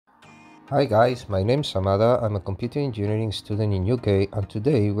Hi guys, my name is Amada. I'm a computer engineering student in UK, and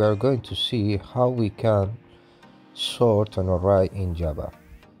today we are going to see how we can sort an array in Java.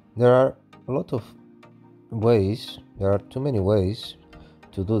 There are a lot of ways, there are too many ways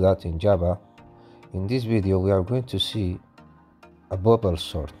to do that in Java. In this video we are going to see a bubble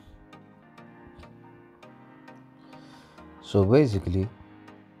sort. So basically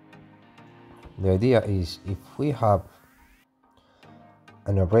the idea is if we have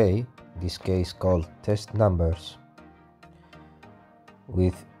an array, in this case called test numbers,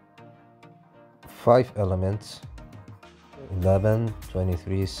 with 5 elements 11,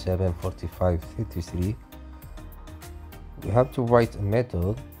 23, 7, 45, 33, we have to write a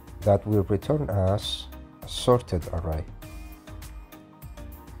method that will return us a sorted array.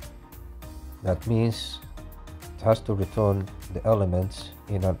 That means it has to return the elements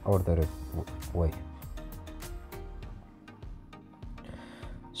in an ordered way.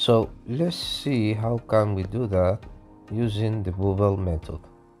 So let's see how can we do that using the bubble method.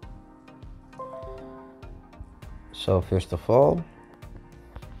 So first of all,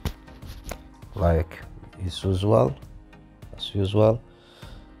 like as usual,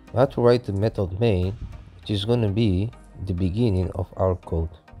 we have to write the method main, which is going to be the beginning of our code.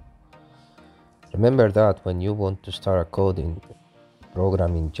 Remember that when you want to start a coding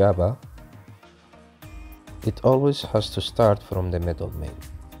program in Java, it always has to start from the method main.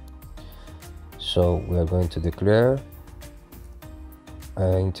 So we are going to declare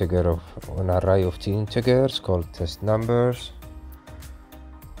an array of two integers called test numbers,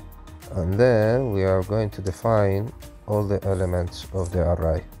 and then we are going to define all the elements of the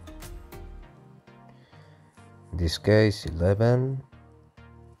array. In this case 11,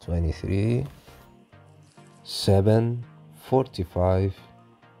 23, 7, 45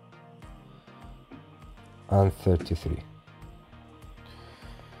 and 33.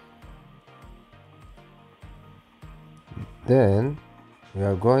 Then we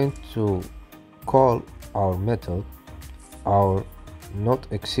are going to call our method, our not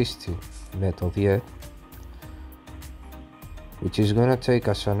existing method yet, which is going to take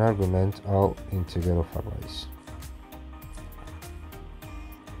as an argument our integer of arrays,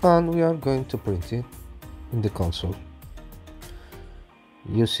 and we are going to print it in the console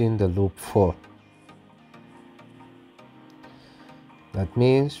using the loop for. That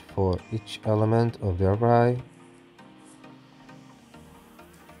means for each element of the array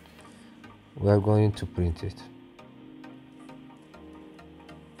we are going to print it.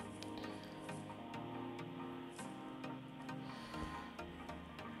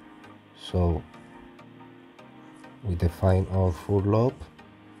 So we define our for loop,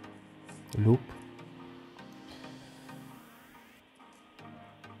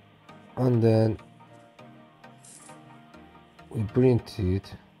 and then we print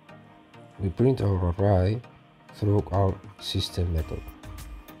our array through our system method,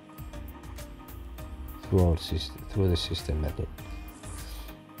 through the system method.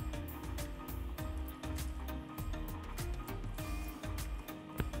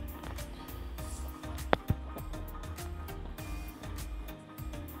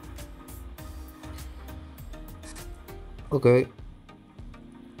 Okay,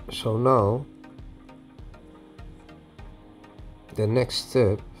 so now the next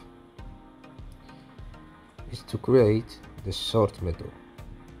step is to create the sort method.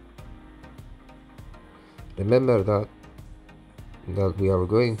 Remember that we are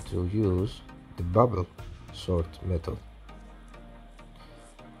going to use the bubble sort method.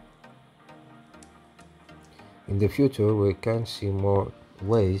 In the future we can see more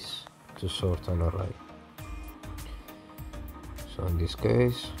ways to sort an array. So in this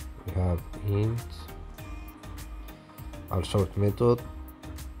case we have int, our sort method,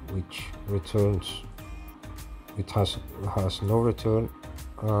 which has no return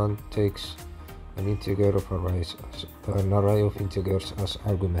and takes an array of integers as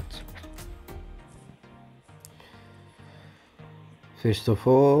argument. First of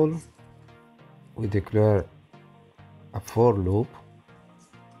all, we declare a for loop,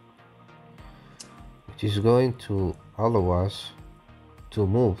 which is going to allow us to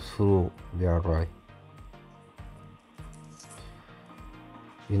move through the array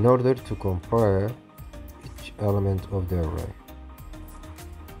in order to compare each element of the array.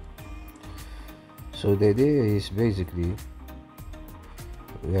 So the idea is basically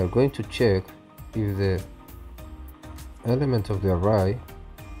we are going to check if the element of the array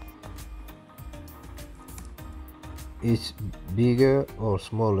is bigger or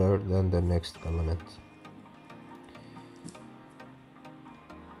smaller than the next element.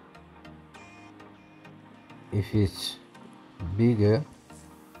 If it's bigger,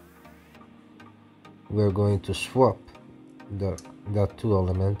 we're going to swap those two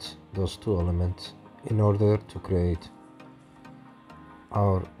elements in order to create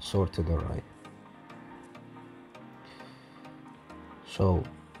our sorted array. So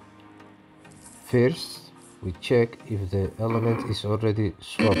first we check if the element is already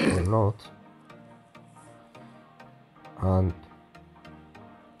swapped or not, and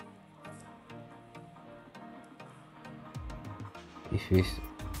if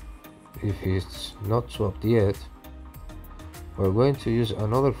it's not swapped yet, we're going to use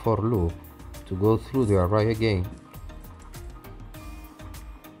another for loop to go through the array again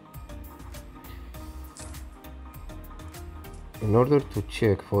in order to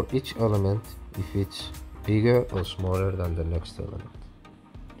check for each element if it's bigger or smaller than the next element.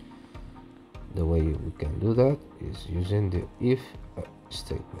 The way we can do that is using the if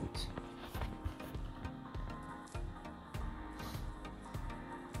statement.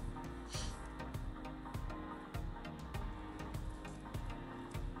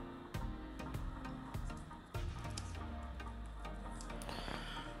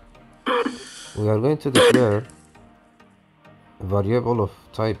 We are going to declare a variable of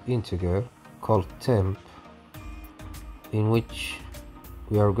type integer called temp, in which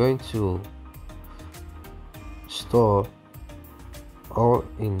we are going to store our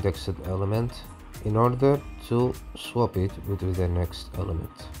indexed element in order to swap it with the next element.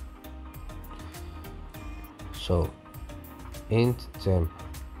 So int temp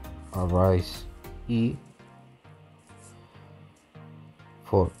arise e.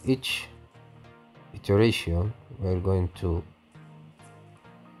 For each iteration, we're going to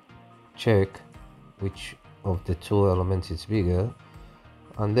check which of the two elements is bigger,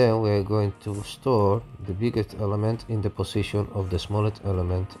 and then we're going to store the biggest element in the position of the smallest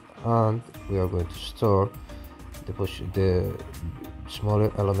element, and we are going to store the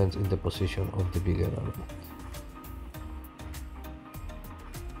smaller element in the position of the bigger element.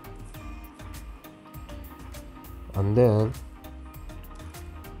 And then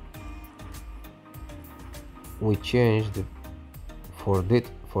we change for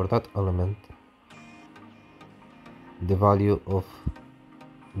that element the value of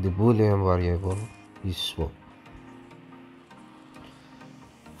the boolean variable is swap.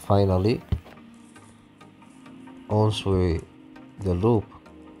 Finally, once we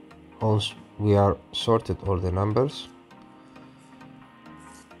are sorted all the numbers,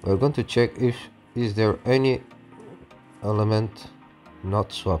 we're going to check if is there any element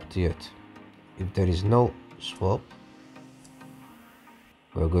not swapped yet. If there is no swap,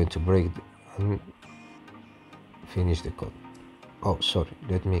 we're going to break and finish the code. Oh, sorry,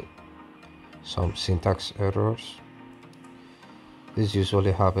 some syntax errors. This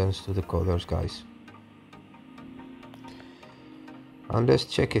usually happens to the coders, guys. And let's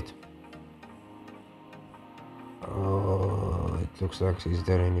check it. Oh, it looks like, is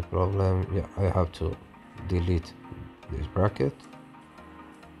there any problem? Yeah, I have to delete this bracket.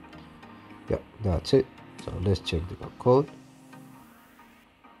 Yeah, that's it. So let's check the code.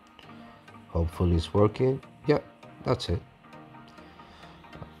 Hopefully it's working. Yeah, that's it.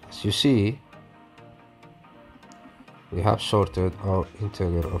 As you see, we have sorted our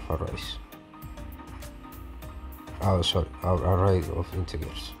integer of arrays. Our array of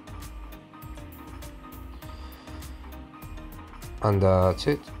integers. And that's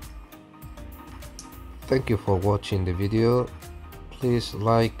it. Thank you for watching the video. Please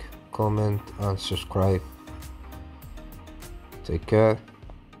like, comment and subscribe. Take care.